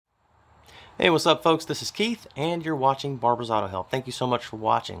Hey, what's up folks? This is Keith and you're watching Barber's Auto Help. Thank you so much for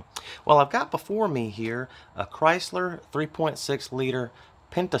watching. Well, I've got before me here a Chrysler 3.6 liter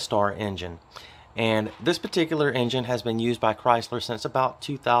Pentastar engine. And this particular engine has been used by Chrysler since about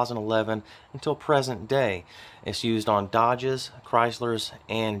 2011 until present day. It's used on Dodges, Chryslers,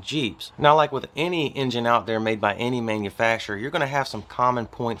 and Jeeps. Now, like with any engine out there made by any manufacturer, you're going to have some common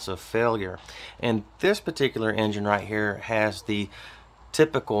points of failure. And this particular engine right here has the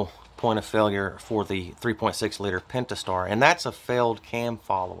typical point of failure for the 3.6 liter Pentastar, and that's a failed cam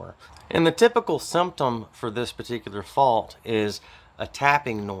follower. And the typical symptom for this particular fault is a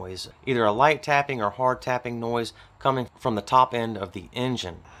tapping noise, either a light tapping or hard tapping noise coming from the top end of the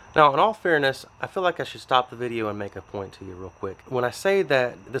engine. Now, in all fairness, I feel like I should stop the video and make a point to you real quick. When I say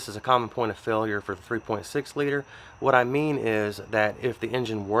that this is a common point of failure for the 3.6 liter, what I mean is that if the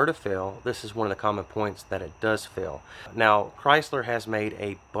engine were to fail, this is one of the common points that it does fail. Now, Chrysler has made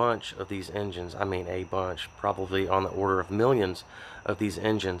a bunch of these engines. I mean a bunch, probably on the order of millions of these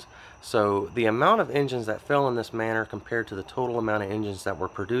engines. So the amount of engines that fail in this manner compared to the total amount of engines that were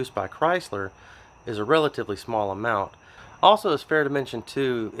produced by Chrysler is a relatively small amount. Also, it's fair to mention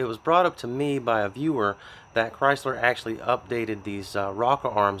too, it was brought up to me by a viewer that Chrysler actually updated these rocker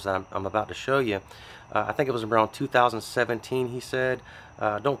arms that I'm about to show you. I think it was around 2017, he said.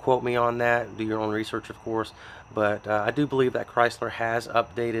 Don't quote me on that, do your own research of course, but I do believe that Chrysler has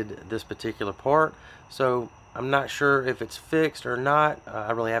updated this particular part. So I'm not sure if it's fixed or not.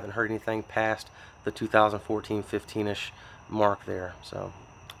 I really haven't heard anything past the 2014-15ish mark there. So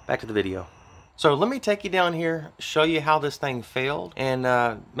back to the video. So let me take you down here, show you how this thing failed,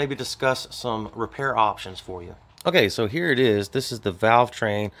 and maybe discuss some repair options for you. Okay, so here it is. This is the valve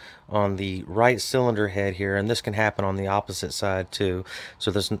train on the right cylinder head here, and this can happen on the opposite side too.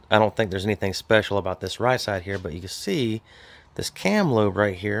 So I don't think there's anything special about this right side here, but you can see this cam lobe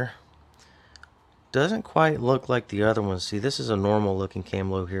right here doesn't quite look like the other one. See, this is a normal looking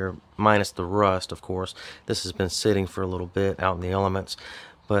cam lobe here, minus the rust, of course. This has been sitting for a little bit out in the elements.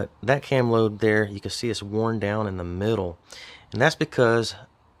 But that cam lobe there, you can see it's worn down in the middle. And that's because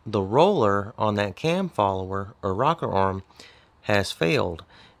the roller on that cam follower or rocker arm has failed.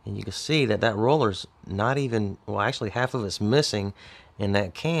 And you can see that that roller's not even, well, actually half of it's missing, and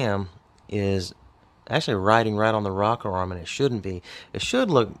that cam is actually riding right on the rocker arm, and it shouldn't be. It should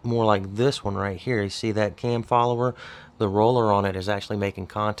look more like this one right here. You see that cam follower? The roller on it is actually making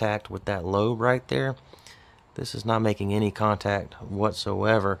contact with that lobe right there. This is not making any contact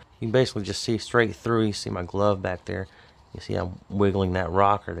whatsoever. You can basically just see straight through. You see my glove back there. You see I'm wiggling that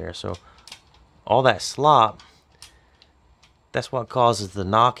rocker there. So all that slop, that's what causes the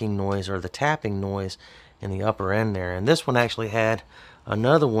knocking noise or the tapping noise in the upper end there. And this one actually had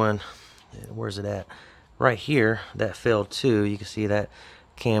another one. Where's it at? Right here. That failed too. You can see that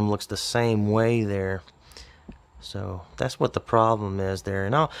cam looks the same way there. So that's what the problem is there.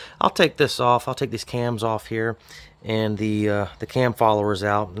 And I'll take this off. I'll take these cams off here and the cam followers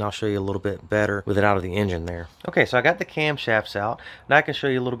out, and I'll show you a little bit better with it out of the engine there. Okay, so I got the camshafts out. Now I can show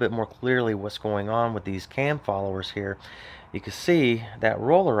you a little bit more clearly what's going on with these cam followers here. You can see that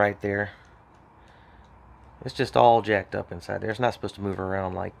roller right there. It's just all jacked up inside there. It's not supposed to move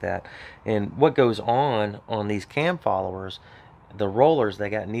around like that. And what goes on these cam followers, the rollers, they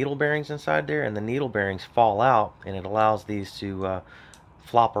got needle bearings inside there, and the needle bearings fall out, and it allows these to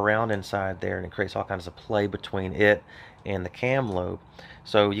flop around inside there, and it creates all kinds of play between it and the cam lobe.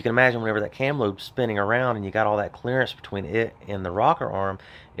 So you can imagine whenever that cam lobe's spinning around and you got all that clearance between it and the rocker arm,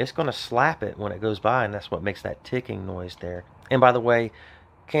 it's going to slap it when it goes by, and that's what makes that ticking noise there. And by the way,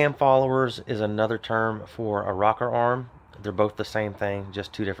 cam followers is another term for a rocker arm. They're both the same thing,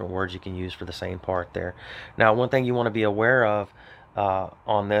 just two different words you can use for the same part there. Now, one thing you want to be aware of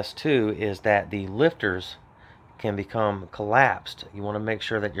on this too is that the lifters can become collapsed. You want to make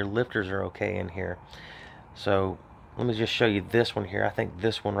sure that your lifters are okay in here. So let me just show you this one here. I think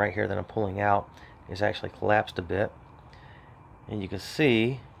this one right here that I'm pulling out is actually collapsed a bit. And you can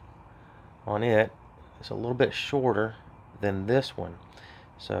see on it, it's a little bit shorter than this one.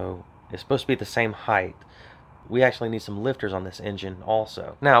 So it's supposed to be the same height. We actually need some lifters on this engine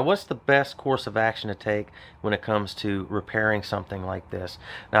also. Now, what's the best course of action to take when it comes to repairing something like this?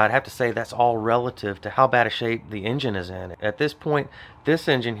 Now, I'd have to say that's all relative to how bad a shape the engine is in. At this point, this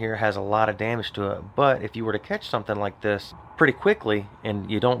engine here has a lot of damage to it, but if you were to catch something like this pretty quickly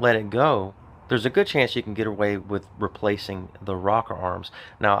and you don't let it go, there's a good chance you can get away with replacing the rocker arms.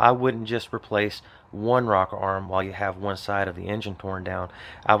 Now, I wouldn't just replace one rocker arm while you have one side of the engine torn down.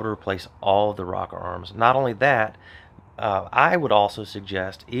 I would replace all of the rocker arms. Not only that, I would also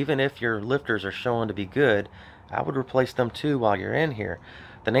suggest, even if your lifters are showing to be good, I would replace them too while you're in here.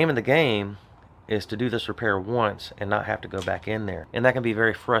 The name of the game is to do this repair once and not have to go back in there. And that can be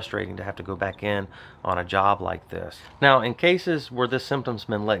very frustrating to have to go back in on a job like this. Now, in cases where this symptom's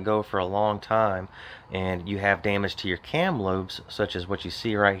been let go for a long time and you have damage to your cam lobes, such as what you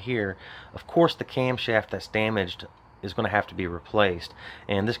see right here, of course the camshaft that's damaged is going to have to be replaced.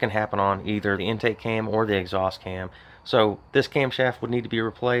 And this can happen on either the intake cam or the exhaust cam. So this camshaft would need to be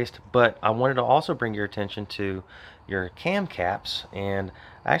replaced, but I wanted to also bring your attention to your cam caps, and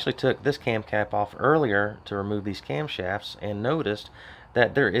I actually took this cam cap off earlier to remove these camshafts and noticed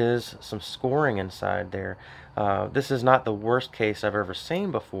that there is some scoring inside there. This is not the worst case I've ever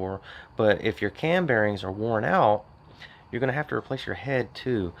seen before, but if your cam bearings are worn out, you're going to have to replace your head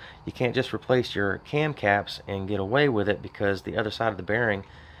too. You can't just replace your cam caps and get away with it because the other side of the bearing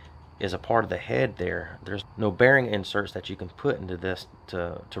is a part of the head there. There's no bearing inserts that you can put into this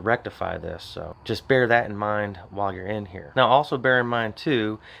to rectify this, so just bear that in mind while you're in here. Now also bear in mind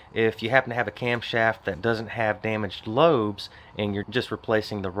too, if you happen to have a camshaft that doesn't have damaged lobes and you're just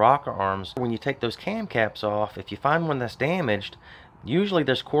replacing the rocker arms, when you take those cam caps off, if you find one that's damaged, usually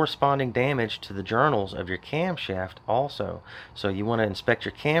there's corresponding damage to the journals of your camshaft also. So you want to inspect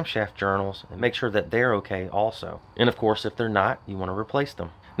your camshaft journals and make sure that they're okay also. And of course, if they're not, you want to replace them.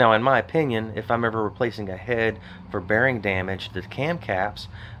 Now, in my opinion, if I'm ever replacing a head for bearing damage to the cam caps,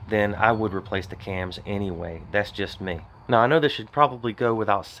 then I would replace the cams anyway. That's just me. Now, I know this should probably go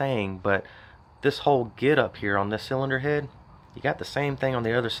without saying, but this whole get up here on this cylinder head, you got the same thing on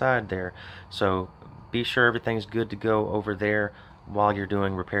the other side there. So be sure everything's good to go over there while you're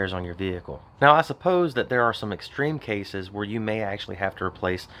doing repairs on your vehicle. Now, I suppose that there are some extreme cases where you may actually have to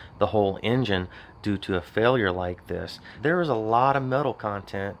replace the whole engine due to a failure like this. There is a lot of metal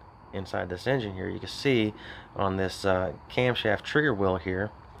content inside this engine here. You can see on this camshaft trigger wheel here,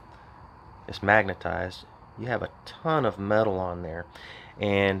 it's magnetized. You have a ton of metal on there,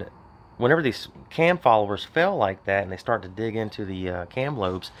 and whenever these cam followers fail like that and they start to dig into the cam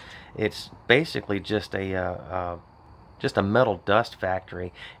lobes, it's basically just a metal dust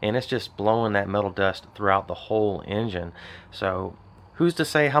factory, and it's just blowing that metal dust throughout the whole engine. So who's to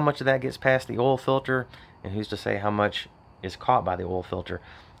say how much of that gets past the oil filter, and who's to say how much is caught by the oil filter?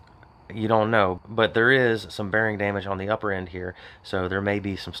 You don't know, but there is some bearing damage on the upper end here, so there may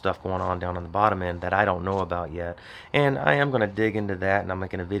be some stuff going on down on the bottom end that I don't know about yet, and I am going to dig into that, and I'm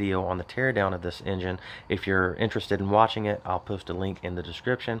making a video on the teardown of this engine. If you're interested in watching it, I'll post a link in the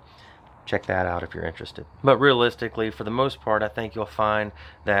description. Check that out if you're interested. But realistically, for the most part, I think you'll find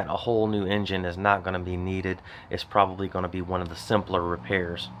that a whole new engine is not going to be needed. It's probably going to be one of the simpler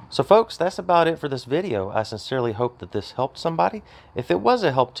repairs. So folks, that's about it for this video. I sincerely hope that this helped somebody. If it was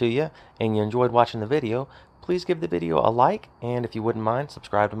a help to you and you enjoyed watching the video, please give the video a like, and if you wouldn't mind,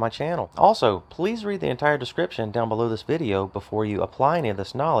 subscribe to my channel. Also, please read the entire description down below this video before you apply any of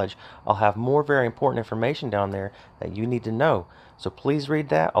this knowledge. I'll have more very important information down there that you need to know. So please read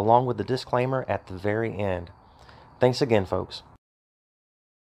that along with the disclaimer at the very end. Thanks again, folks.